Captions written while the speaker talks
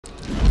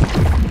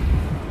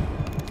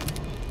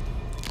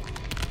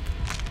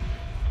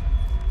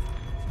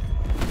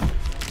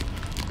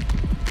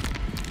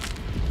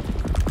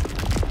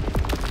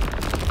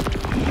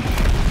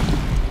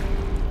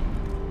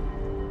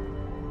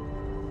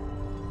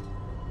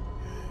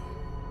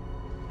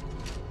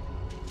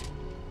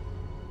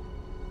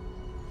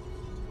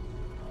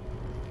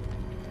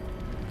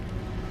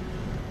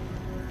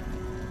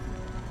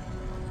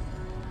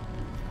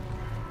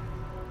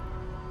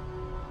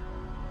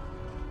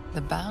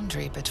The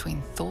boundary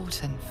between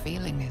thought and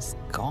feeling is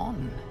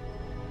gone.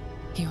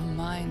 Your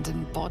mind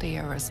and body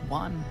are as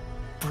one,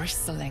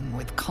 bristling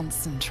with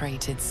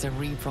concentrated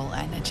cerebral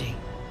energy.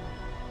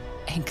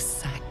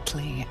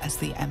 Exactly as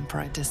the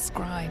Emperor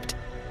described.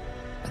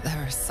 But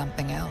there is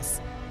something else.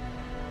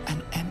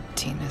 An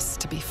emptiness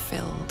to be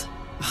filled,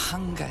 a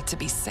hunger to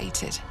be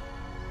sated.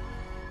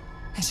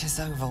 It is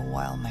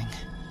overwhelming.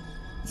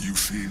 You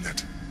feel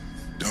it,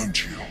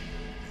 don't you?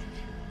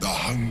 The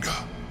hunger.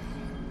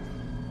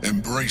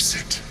 Embrace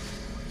it.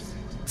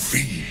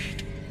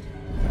 Feed.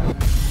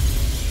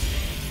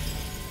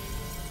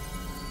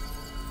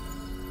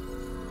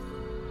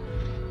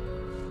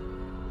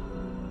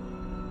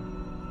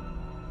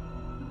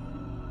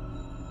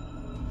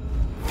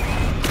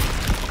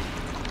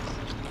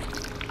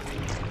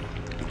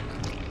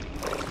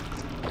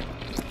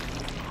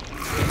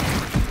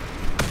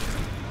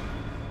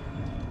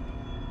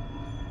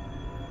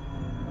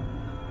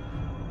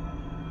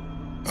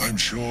 I'm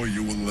sure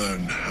you will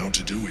learn how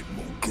to do it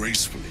more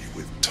gracefully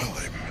with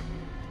time.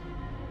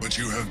 But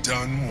you have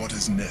done what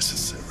is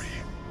necessary.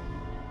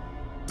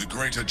 The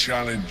greater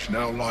challenge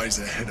now lies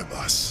ahead of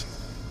us.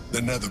 The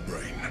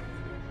Netherbrain.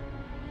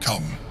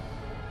 Come,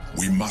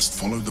 we must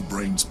follow the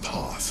Brain's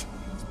path.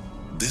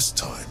 This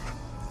time,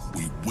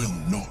 we will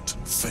not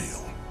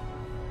fail.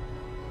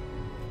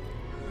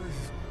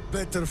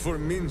 Better for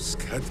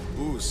Minsk had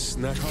Booze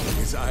snatched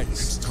his eyes.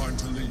 It's time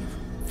to leave.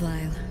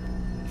 Vile.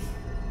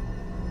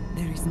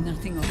 There is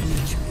nothing of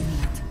nature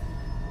in that.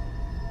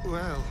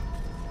 Well,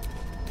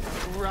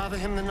 rather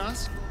him than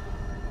us?